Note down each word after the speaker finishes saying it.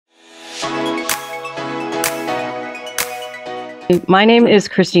My name is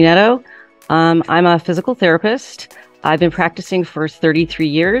Christine Eddow. I'm a physical therapist. I've been practicing for 33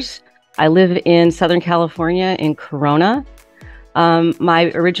 years. I live in Southern California in Corona.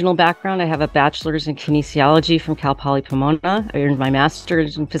 My original background, I have a bachelor's in kinesiology from Cal Poly Pomona. I earned my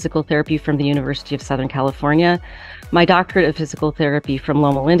master's in physical therapy from the University of Southern California, my doctorate of physical therapy from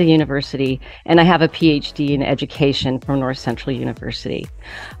Loma Linda University, and I have a PhD in education from North Central University.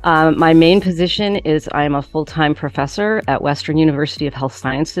 My main position is I'm a full-time professor at Western University of Health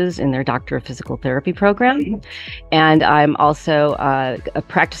Sciences in their Doctor of Physical Therapy program, and I'm also a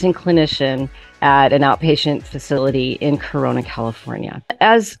practicing clinician at an outpatient facility in Corona, California.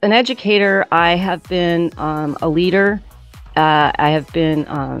 As an educator, I have been a leader. I have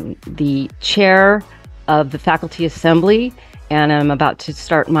been the chair of the faculty assembly, and I'm about to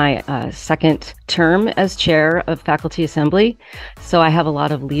start my second term as chair of faculty assembly. So I have a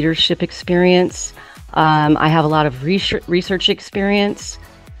lot of leadership experience. I have a lot of research experience,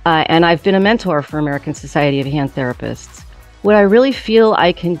 and I've been a mentor for American Society of Hand Therapists. What I really feel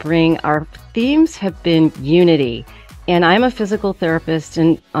I can bring, our themes have been unity, and I'm a physical therapist,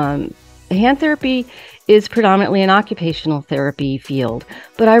 and hand therapy is predominantly an occupational therapy field,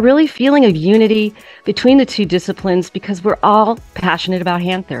 but I really feeling of unity between the two disciplines because we're all passionate about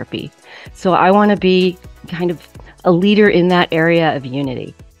hand therapy. So I want to be kind of a leader in that area of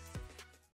unity.